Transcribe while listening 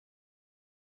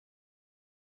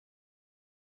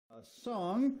A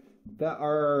song that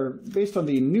are based on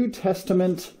the New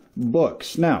Testament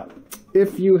books. Now,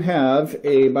 if you have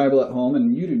a Bible at home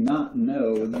and you do not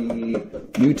know the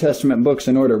New Testament books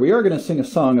in order, we are going to sing a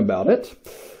song about it.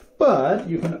 But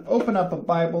you can open up a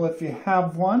Bible if you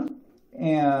have one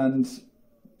and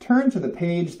turn to the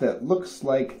page that looks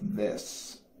like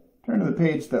this. Turn to the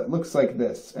page that looks like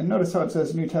this. And notice how it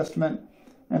says New Testament,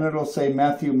 and it'll say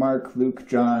Matthew, Mark, Luke,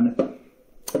 John,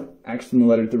 Acts, and the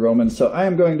letter to the Romans. So I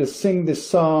am going to sing this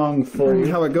song for you.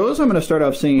 How it goes, I'm going to start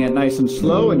off singing it nice and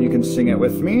slow, and you can sing it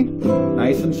with me.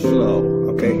 Nice and slow.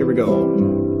 Okay, here we go.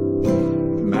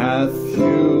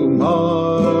 Matthew,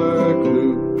 Mark,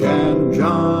 Luke, and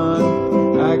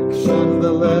John, Acts, and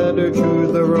the letter to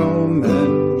the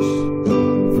Romans,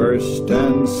 1st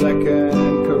and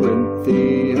 2nd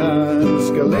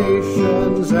Corinthians,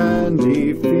 Galatians, and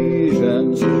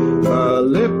Ephesians,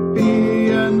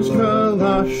 Philippians,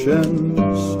 Colossians,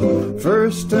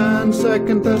 1st and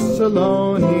 2nd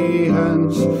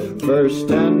Thessalonians,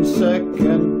 1st and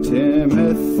 2nd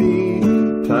Timothy,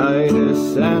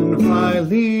 Titus and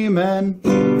Philemon,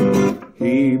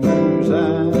 Hebrews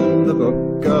and the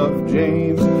book of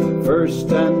James,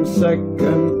 1st and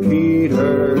 2nd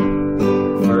Peter,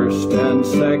 1st and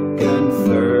 2nd,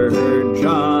 3rd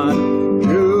John,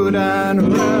 Jude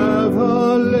and Revelation.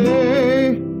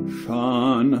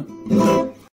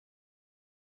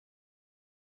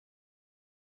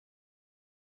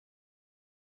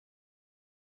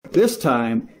 This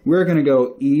time, we're going to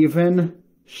go even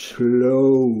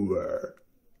slower.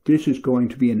 This is going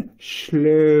to be in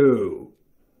slow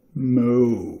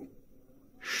motion.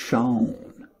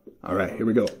 All right, here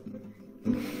we go.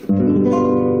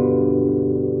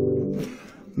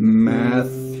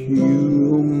 Matthew,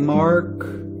 Mark,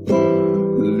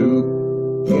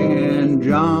 Luke, and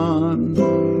John,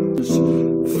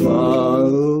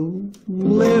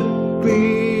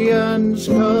 Philippians,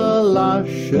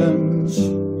 Colossians,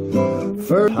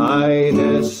 First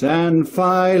Titus and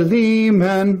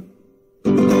Philemon,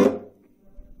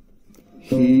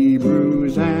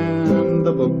 Hebrews and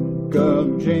the book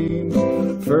of James,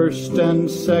 1st and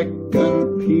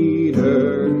 2nd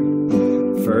Peter,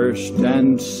 1st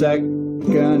and 2nd,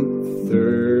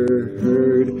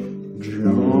 3rd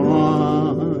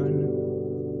John,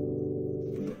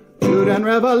 Jude and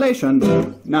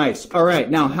Revelation. Nice. All right.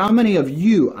 Now, how many of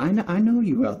you, I know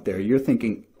you out there, you're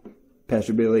thinking,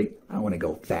 Pastor Billy, I want to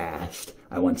go fast.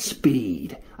 I want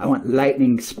speed. I want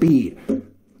lightning speed.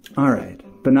 All right.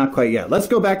 But not quite yet. Let's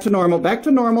go back to normal. Back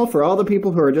to normal for all the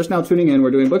people who are just now tuning in.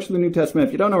 We're doing books of the New Testament.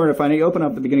 If you don't know where to find it, you open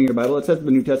up the beginning of your Bible. It says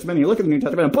the New Testament. And you look at the New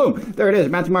Testament, and boom, there it is.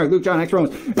 Matthew, Mark, Luke, John, Acts,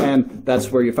 Romans. And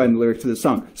that's where you find the lyrics to this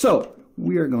song. So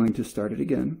we are going to start it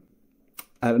again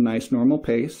at a nice normal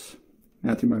pace.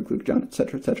 Matthew, Mark, Luke, John,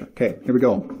 etc., etc. Okay, here we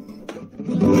go.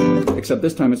 Except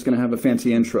this time it's going to have a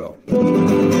fancy intro.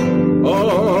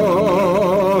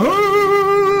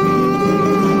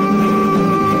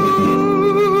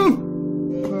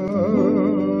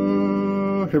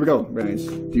 Here we go. Nice.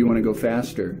 Do you want to go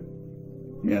faster?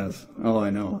 Yes. Oh, I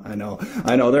know.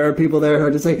 There are people there who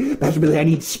are just saying, Pastor Billy, I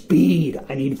need speed.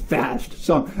 I need fast.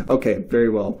 So, okay, very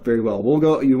well, very well. We'll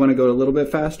go. You want to go a little bit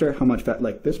faster? How much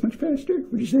like this much faster?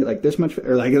 Would you say like this much,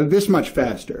 or like this much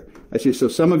faster? I see. So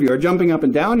some of you are jumping up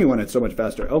and down. You want it so much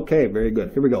faster. Okay, very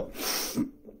good. Here we go.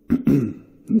 Take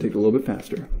it a little bit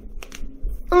faster.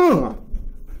 Oh,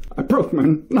 I broke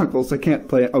my knuckles. I can't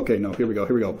play it. Okay, no. Here we go.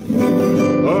 Here we go.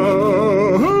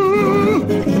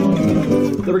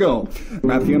 There we go.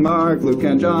 Matthew, Mark, Luke,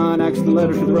 and John, Acts, and the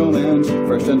letter to the Romans,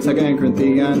 1st and 2nd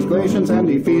Corinthians, Galatians, and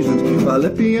Ephesians,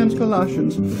 Philippians,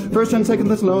 Colossians, 1st and 2nd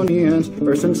Thessalonians,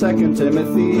 1st and 2nd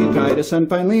Timothy, Titus, and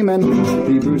Philemon,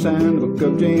 Hebrews, and the book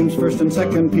of James, 1st and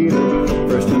 2nd Peter,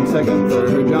 1st and 2nd,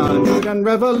 3rd John, Jude, and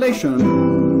Revelation.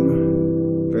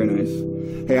 Very nice.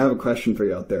 Hey, I have a question for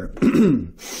you out there.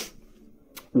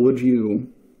 Would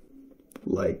you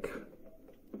like...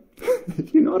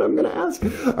 You know what I'm going to ask?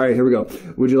 All right, here we go.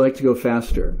 Would you like to go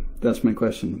faster? That's my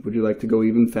question. Would you like to go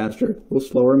even faster? A little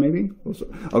slower, maybe?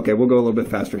 Okay, we'll go a little bit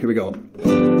faster. Here we go.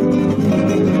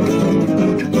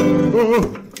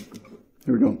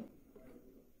 Here we go.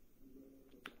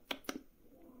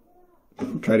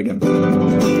 Try it again.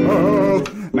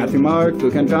 Matthew, Mark,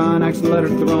 Luke, and John, Acts, and the letter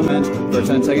to the Romans, 1st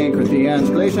and 2nd Corinthians,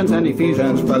 Galatians, and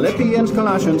Ephesians, Philippians,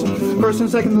 Colossians, 1st and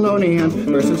 2nd Thessalonians,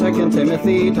 1st and 2nd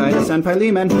Timothy, Titus, and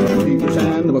Philemon, Hebrews,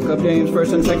 and the book of James,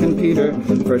 1st and 2nd Peter,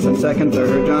 1st and 2nd,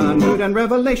 3rd John, Jude, and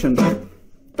Revelation.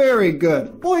 Very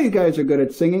good. Boy, you guys are good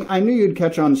at singing. I knew you'd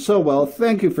catch on so well.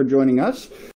 Thank you for joining us.